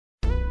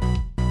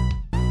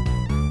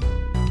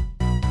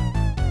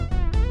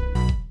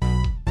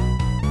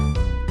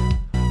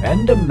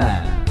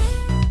Enderman.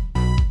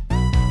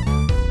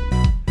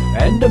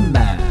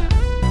 Enderman.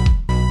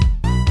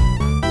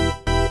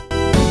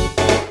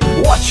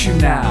 Watch you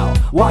now,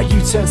 while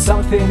you turn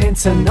something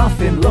into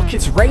nothing. Look,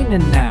 it's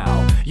raining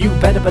now. You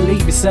better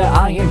believe me, sir,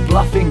 I ain't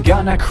bluffing.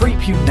 Gonna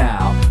creep you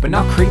now, but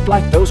not creep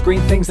like those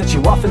green things that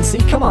you often see.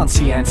 Come on,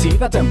 TNT,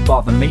 that don't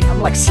bother me.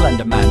 I'm like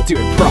Slender Man, do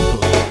it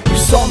properly. You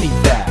saw me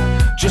there,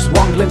 just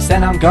one glimpse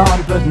then I'm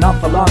gone. But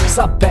not for long, cause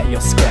I bet you're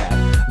scared.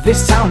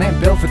 This town ain't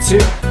built for two,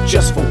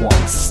 just for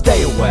one.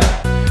 Stay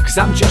aware, cause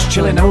I'm just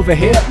chilling over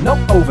here, no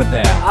over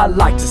there. I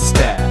like to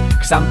stare,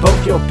 cause I'm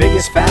both your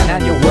biggest fan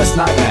and your worst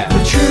nightmare.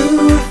 The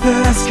truth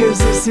is, cause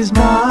this is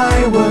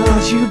my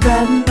world. You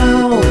better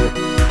know,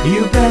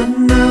 you better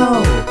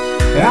know.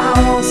 I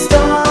won't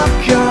stop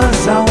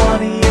cause I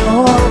want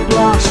your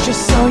blocks.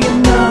 Just so you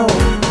know,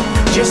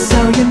 just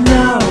so you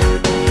know,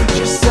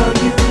 just so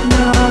you know.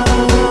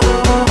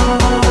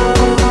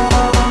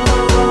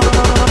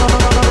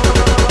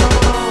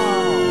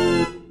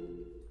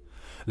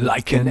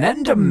 Like an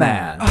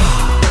Enderman.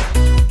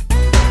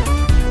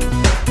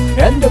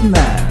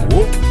 Enderman.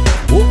 Whoop,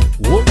 whoop,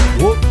 whoop,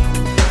 whoop.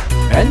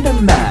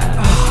 Enderman.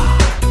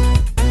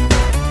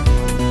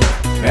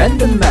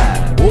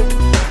 Enderman. Whoop,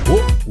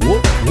 whoop,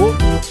 whoop, whoop.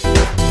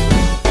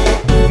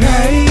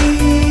 Hey,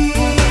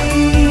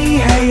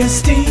 hey, it's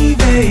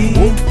Stevie.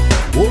 Whoop,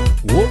 whoop,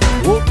 whoop,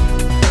 whoop.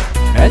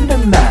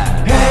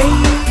 Enderman. Hey,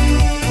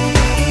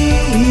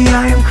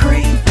 I am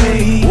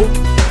creepy. Whoop,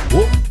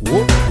 whoop,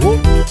 whoop,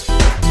 whoop.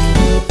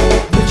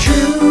 The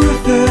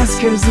truth is,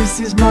 cause this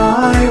is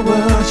my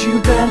world. You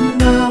better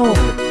know,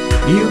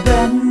 you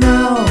better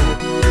know.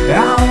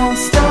 I won't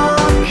stop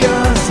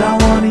cause I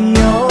want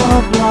your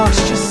blocks.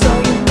 Just so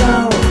you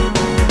know,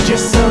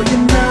 just so you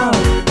know,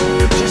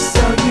 just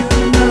so you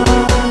know.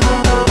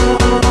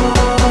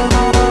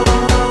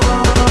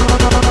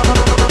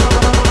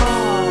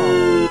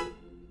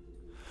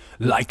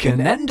 Like an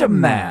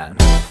Enderman.